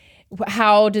second,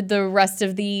 how did the rest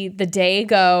of the day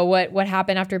go? What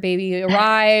happened after baby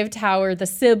arrived? How are the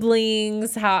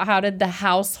siblings? How did the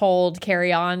household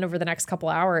carry on over the next couple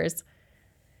hours?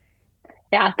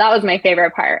 Yeah, that was my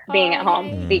favorite part, being at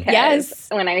home, because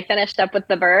when I finished up with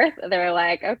the birth, they were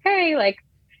like, okay, like,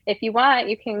 if you want,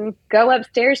 you can go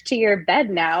upstairs to your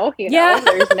bed now.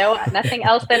 There's nothing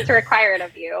else that's required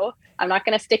of you. I'm not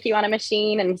going to stick you on a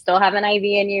machine and still have an IV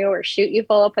in you or shoot you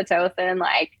full of Pitocin.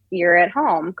 Like, you're at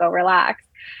home, go relax.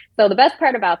 So the best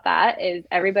part about that is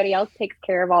everybody else takes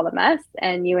care of all the mess,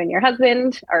 and you and your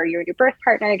husband or you and your birth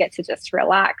partner get to just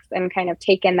relax and kind of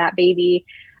take in that baby.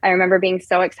 I remember being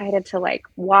so excited to like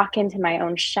walk into my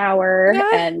own shower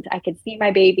and I could see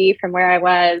my baby from where I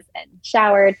was and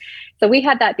showered. So we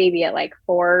had that baby at like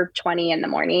 4:20 in the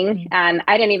morning, and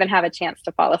I didn't even have a chance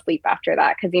to fall asleep after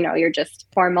that because, you know, you're just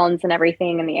hormones and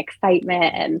everything and the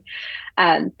excitement.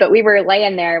 But we were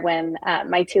laying there when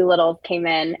my two littles came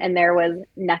in, and there was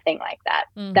nothing like that.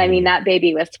 I mean, that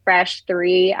baby was fresh,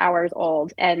 3 hours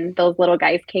old, and those little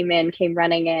guys came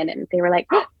running in, and they were like,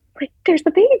 oh, like, there's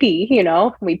the baby, you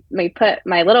know. We put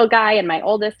my little guy in my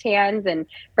oldest hands, and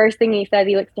first thing he says,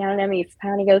 he looks down at me, he's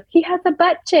smiling, he goes, he has a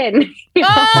butt chin. You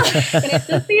know? And it's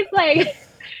just these like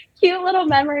cute little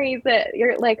memories that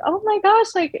you're like, oh my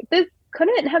gosh, like this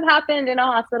couldn't have happened in a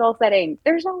hospital setting.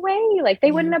 There's no way, like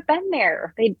they wouldn't have been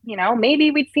there. They, you know,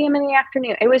 maybe we'd see him in the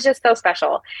afternoon. It was just so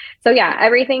special. So yeah,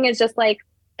 everything is just like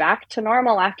back to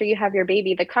normal after you have your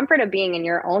baby. The comfort of being in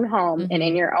your own home and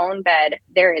in your own bed,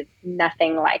 there is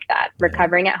nothing like that.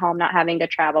 Recovering at home, not having to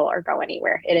travel or go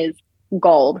anywhere. It is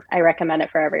gold. I recommend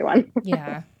it for everyone.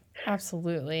 Yeah,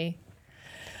 absolutely.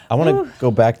 I want to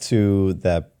go back to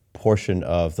that portion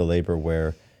of the labor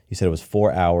where you said it was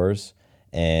 4 hours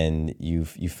and you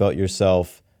felt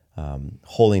yourself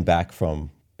holding back from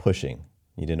pushing.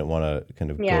 You didn't want to kind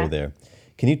of go there.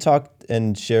 Can you talk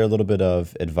and share a little bit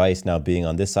of advice now, being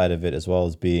on this side of it as well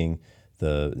as being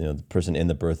the person in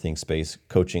the birthing space,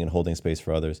 coaching and holding space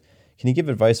for others? Can you give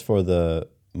advice for the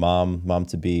mom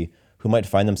to be who might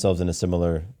find themselves in a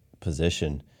similar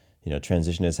position? You know,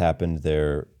 transition has happened,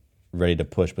 they're ready to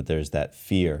push, but there's that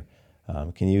fear.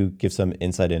 Can you give some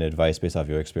insight and advice based off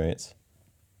your experience?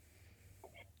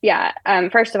 Yeah.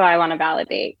 First of all, I want to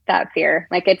validate that fear.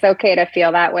 Like, it's okay to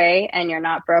feel that way, and you're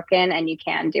not broken, and you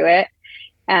can do it.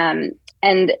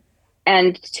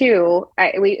 And two,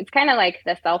 it's kind of like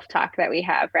the self-talk that we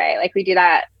have, right? Like, we do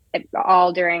that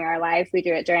all during our lives. We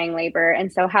do it during labor.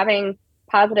 And so having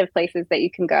positive places that you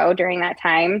can go during that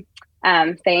time,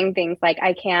 saying things like,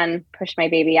 I can push my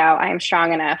baby out. I am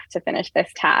strong enough to finish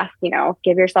this task, you know,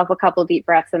 give yourself a couple deep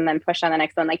breaths and then push on the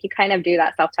next one. Like, you kind of do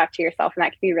that self-talk to yourself, and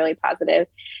that can be really positive.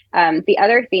 The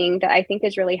other thing that I think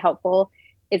is really helpful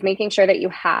is making sure that you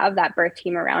have that birth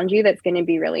team around you that's going to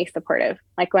be really supportive.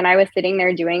 Like, when I was sitting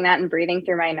there doing that and breathing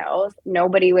through my nose,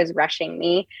 nobody was rushing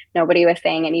me. Nobody was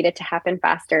saying it needed to happen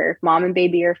faster. Mom and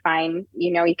baby are fine.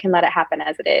 You know, you can let it happen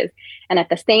as it is. And at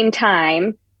the same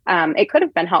time, it could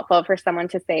have been helpful for someone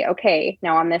to say, okay,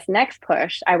 now on this next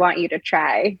push, I want you to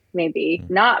try maybe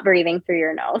not breathing through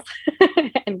your nose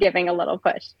and giving a little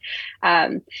push.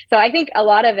 So I think a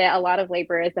lot of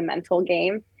labor is a mental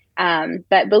game.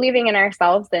 But believing in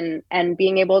ourselves and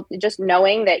being able to just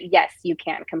knowing that, yes, you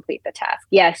can complete the task.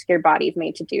 Yes, your body's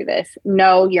made to do this.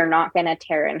 No, you're not going to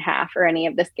tear in half, or any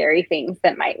of the scary things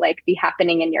that might like be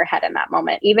happening in your head in that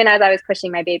moment. Even as I was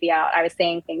pushing my baby out, I was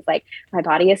saying things like, my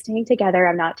body is staying together.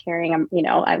 I'm not tearing. I'm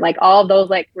like all of those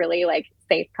like really like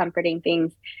safe, comforting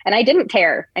things. And I didn't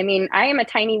tear. I mean, I am a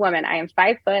tiny woman. I am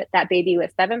 5 foot. That baby was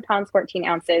 7 pounds, 14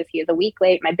 ounces. He is a week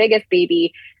late. My biggest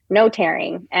baby. No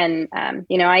tearing. And,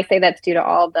 I say that's due to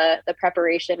all the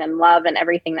preparation and love and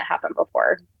everything that happened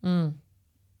before. Oh,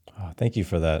 thank you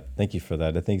for that. Thank you for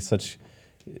that. I think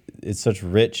it's such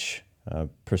rich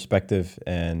perspective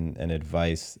and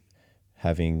advice,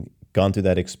 having gone through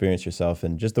that experience yourself,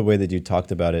 and just the way that you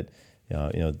talked about it,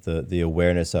 the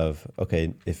awareness of,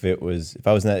 okay, if I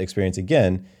was in that experience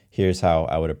again, here's how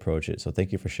I would approach it. So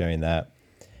thank you for sharing that.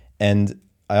 And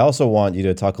I also want you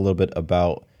to talk a little bit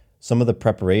about some of the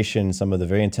preparation, some of the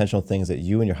very intentional things that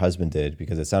you and your husband did,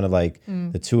 because it sounded like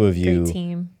the two of you, great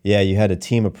team. Yeah, you had a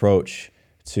team approach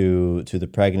to the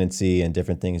pregnancy and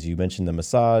different things. You mentioned the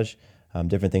massage,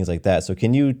 different things like that. So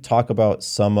can you talk about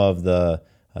some of the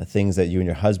things that you and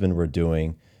your husband were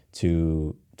doing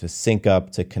to sync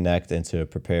up, to connect, and to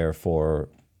prepare for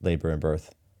labor and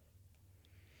birth?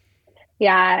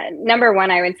 Yeah. Number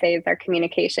one, I would say, is our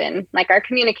communication. Like, our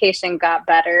communication got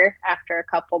better after a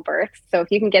couple births. So if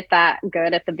you can get that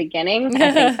good at the beginning,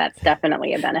 I think that's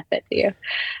definitely a benefit to you.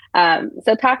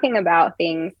 So talking about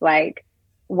things like,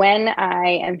 when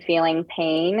I am feeling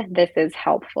pain, this is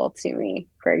helpful to me.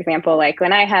 For example, like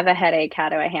when I have a headache, how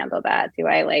do I handle that? Do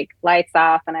I like lights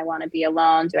off and I want to be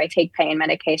alone? Do I take pain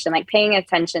medication? Like, paying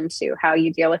attention to how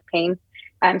you deal with pain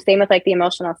Same with like the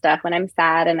emotional stuff. When I'm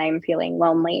sad and I'm feeling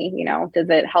lonely, you know, does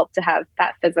it help to have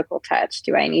that physical touch?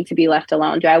 Do I need to be left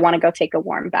alone? Do I want to go take a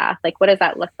warm bath? Like, what does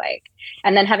that look like?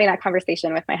 And then having that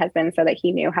conversation with my husband so that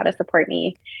he knew how to support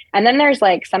me. And then there's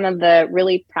like some of the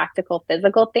really practical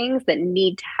physical things that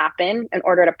need to happen in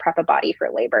order to prep a body for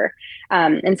labor.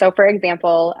 And so, for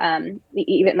example,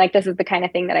 even like this is the kind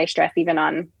of thing that I stress even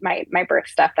on my birth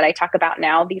stuff that I talk about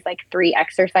now, these like 3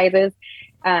 exercises.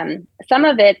 Some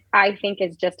of it I think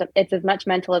is just, it's as much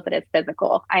mental as it is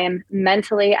physical. I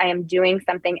am doing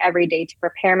something every day to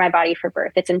prepare my body for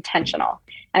birth. It's intentional.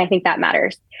 And I think that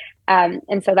matters.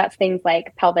 And so that's things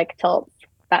like pelvic tilts,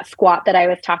 that squat that I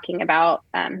was talking about.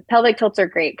 Pelvic tilts are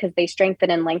great because they strengthen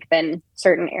and lengthen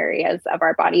certain areas of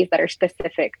our bodies that are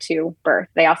specific to birth.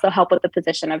 They also help with the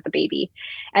position of the baby.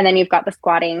 And then you've got the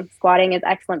squatting. Squatting is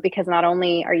excellent because not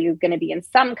only are you going to be in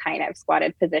some kind of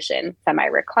squatted position,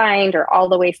 semi-reclined or all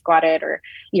the way squatted, or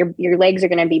your legs are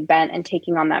going to be bent and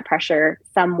taking on that pressure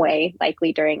some way,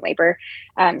 likely during labor.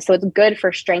 So it's good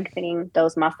for strengthening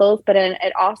those muscles, but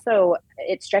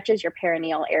it stretches your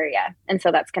perineal area. And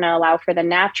so that's going to allow for the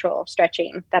natural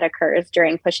stretching that occurs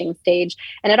during pushing stage.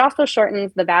 And it also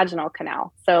shortens the vaginal canal.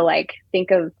 So like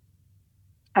think of,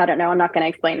 I don't know, I'm not going to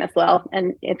explain this well.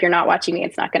 And if you're not watching me,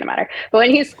 it's not going to matter. But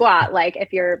when you squat, like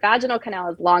if your vaginal canal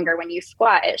is longer, when you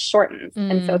squat, it shortens.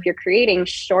 And so if you're creating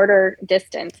shorter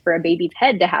distance for a baby's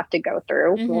head to have to go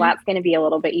through, well, that's going to be a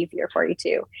little bit easier for you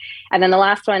too. And then the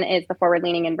last one is the forward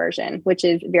leaning inversion, which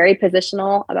is very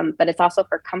positional, but it's also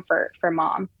for comfort for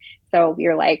mom. So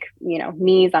you're like, you know,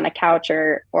 knees on a couch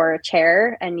or a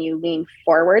chair and you lean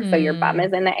forward. So your bum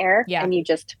is in the air and you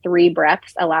just 3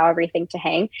 breaths, allow everything to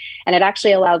hang. And it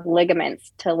actually allows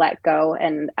ligaments to let go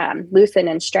and loosen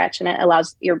and stretch. And it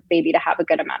allows your baby to have a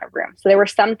good amount of room. So there were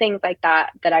some things like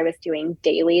that I was doing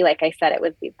daily. Like I said, it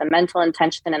was the mental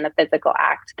intention and the physical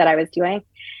act that I was doing.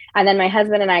 And then my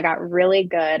husband and I got really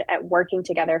good at working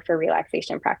together for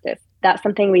relaxation practice. That's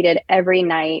something we did every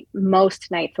night, most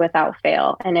nights without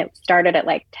fail. And it started at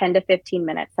like 10 to 15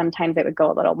 minutes. Sometimes it would go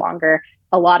a little longer.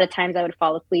 A lot of times I would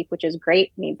fall asleep, which is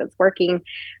great, means it's working.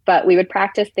 But we would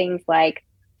practice things like,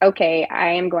 okay,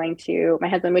 my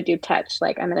husband would do touch.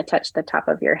 Like I'm going to touch the top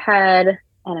of your head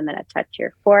and I'm going to touch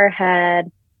your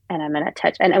forehead and I'm going to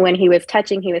touch. And when he was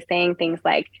touching, he was saying things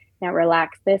like, now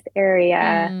relax this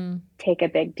area, take a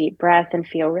big deep breath and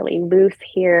feel really loose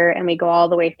here. And we go all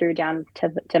the way through down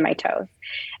to my toes.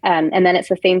 And then it's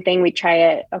the same thing. We try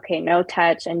it. Okay, no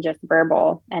touch and just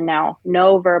verbal. And now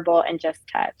no verbal and just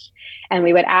touch. And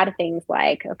we would add things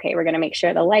like, okay, we're going to make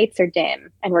sure the lights are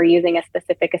dim and we're using a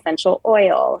specific essential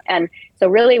oil. And so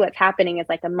really what's happening is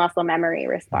like a muscle memory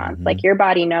response. Like your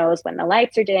body knows when the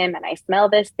lights are dim and I smell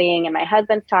this thing and my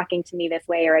husband's talking to me this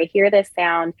way, or I hear this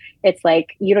sound. It's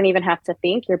like, you don't even have to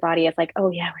think. Your body is like, oh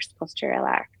yeah, we're supposed to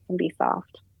relax and be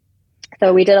soft.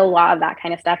 So we did a lot of that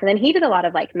kind of stuff. And then he did a lot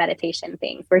of like meditation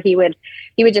things where he would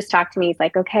just talk to me. He's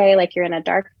like, okay, like you're in a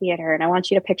dark theater and I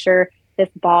want you to picture this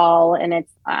ball and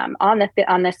it's on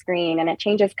the screen and it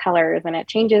changes colors and it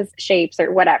changes shapes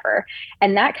or whatever.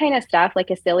 And that kind of stuff,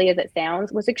 like as silly as it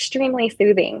sounds, was extremely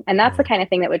soothing. And that's the kind of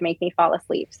thing that would make me fall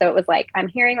asleep. So it was like, I'm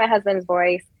hearing my husband's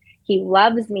voice. He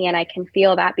loves me and I can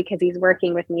feel that because he's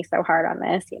working with me so hard on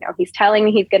this. You know, he's telling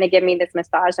me he's going to give me this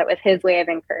massage. That was his way of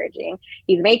encouraging.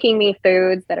 He's making me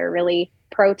foods that are really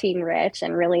protein rich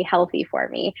and really healthy for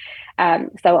me.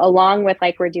 So along with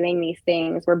like, we're doing these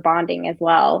things, we're bonding as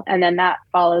well. And then that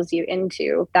follows you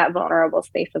into that vulnerable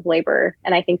space of labor.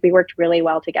 And I think we worked really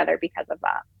well together because of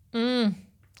that.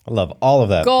 I love all of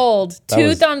that. Gold.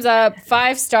 Thumbs up,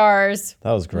 5 stars.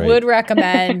 That was great. Would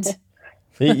recommend.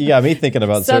 You got me thinking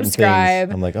about certain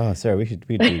things. I'm like, oh, Sarah, we do.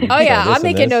 Oh yeah, I'm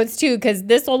making notes too because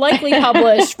this will likely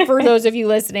publish for those of you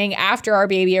listening after our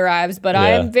baby arrives. But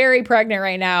I am very pregnant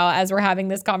right now as we're having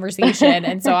this conversation,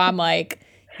 and so I'm like,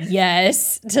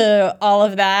 yes to all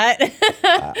of that.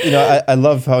 I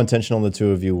love how intentional the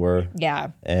two of you were. Yeah,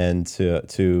 and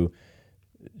to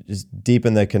just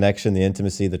deepen the connection, the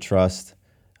intimacy, the trust,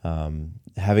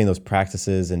 having those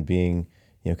practices and being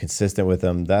consistent with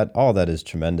them, all that is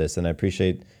tremendous. And I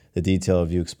appreciate the detail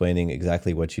of you explaining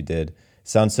exactly what you did.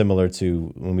 Sounds similar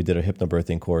to when we did a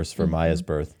hypnobirthing course for Maya's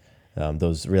birth,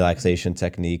 those relaxation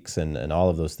techniques and all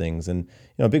of those things. And,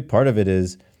 a big part of it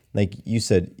is, like you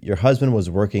said, your husband was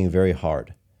working very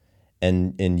hard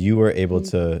and you were able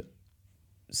to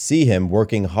see him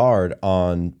working hard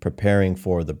on preparing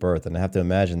for the birth. And I have to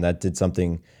imagine that did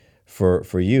something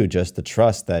for you, just the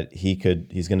trust that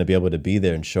he's going to be able to be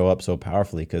there and show up so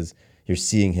powerfully because you're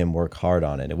seeing him work hard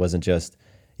on it. It wasn't just,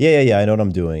 yeah, I know what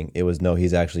I'm doing. It was, no,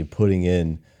 he's actually putting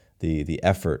in the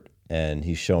effort and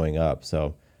he's showing up.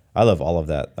 So I love all of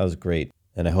that. That was great.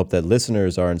 And I hope that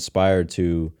listeners are inspired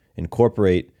to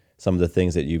incorporate some of the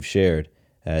things that you've shared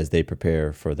as they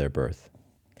prepare for their birth.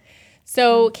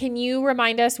 So can you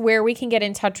remind us where we can get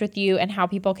in touch with you and how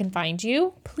people can find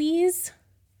you, please?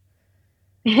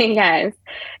 Yes.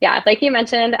 Yeah. Like you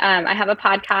mentioned, I have a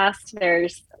podcast.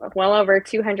 There's well over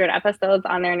 200 episodes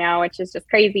on there now, which is just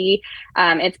crazy.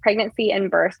 It's Pregnancy and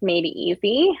Birth Made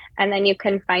Easy. And then you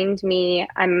can find me,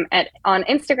 on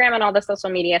Instagram and all the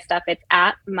social media stuff. It's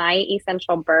at My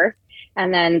Essential Birth.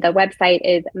 And then the website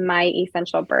is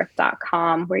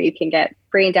myessentialbirth.com, where you can get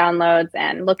free downloads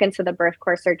and look into the birth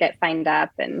course or get signed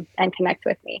up and connect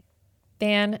with me.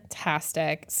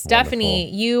 Fantastic. Stephanie,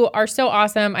 wonderful. You are so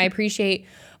awesome. I appreciate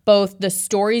both the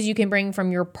stories you can bring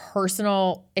from your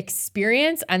personal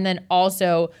experience and then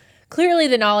also clearly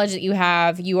the knowledge that you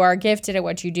have. You are gifted at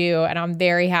what you do, and I'm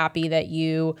very happy that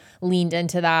you leaned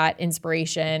into that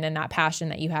inspiration and that passion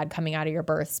that you had coming out of your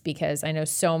births, because I know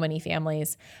so many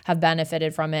families have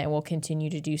benefited from it and will continue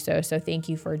to do so. So thank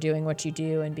you for doing what you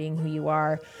do and being who you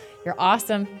are. You're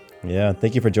awesome. Yeah.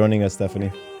 Thank you for joining us,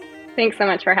 Stephanie. Thanks so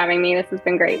much for having me. This has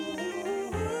been great.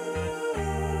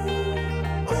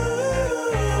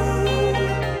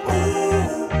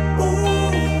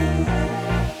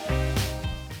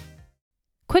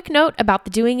 Quick note about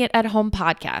the Doing It at Home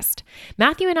podcast.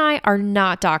 Matthew and I are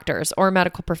not doctors or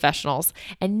medical professionals,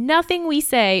 and nothing we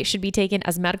say should be taken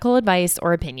as medical advice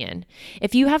or opinion.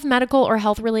 If you have medical or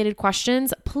health-related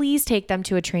questions, please take them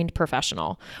to a trained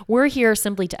professional. We're here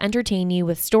simply to entertain you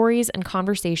with stories and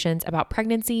conversations about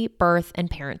pregnancy, birth,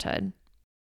 and parenthood.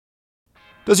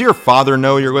 Does your father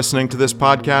know you're listening to this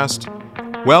podcast?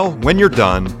 Well, when you're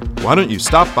done, why don't you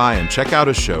stop by and check out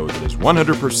a show that is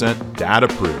 100%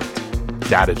 dad-approved.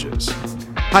 Dadages.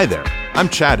 Hi there, I'm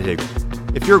Chad Higgle.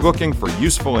 If you're looking for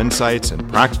useful insights and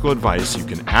practical advice you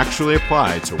can actually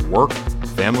apply to work,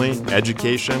 family,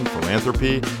 education,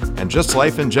 philanthropy, and just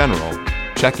life in general,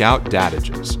 check out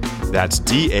Dadages. That's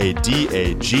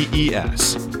DADAGES,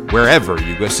 wherever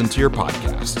you listen to your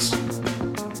podcasts.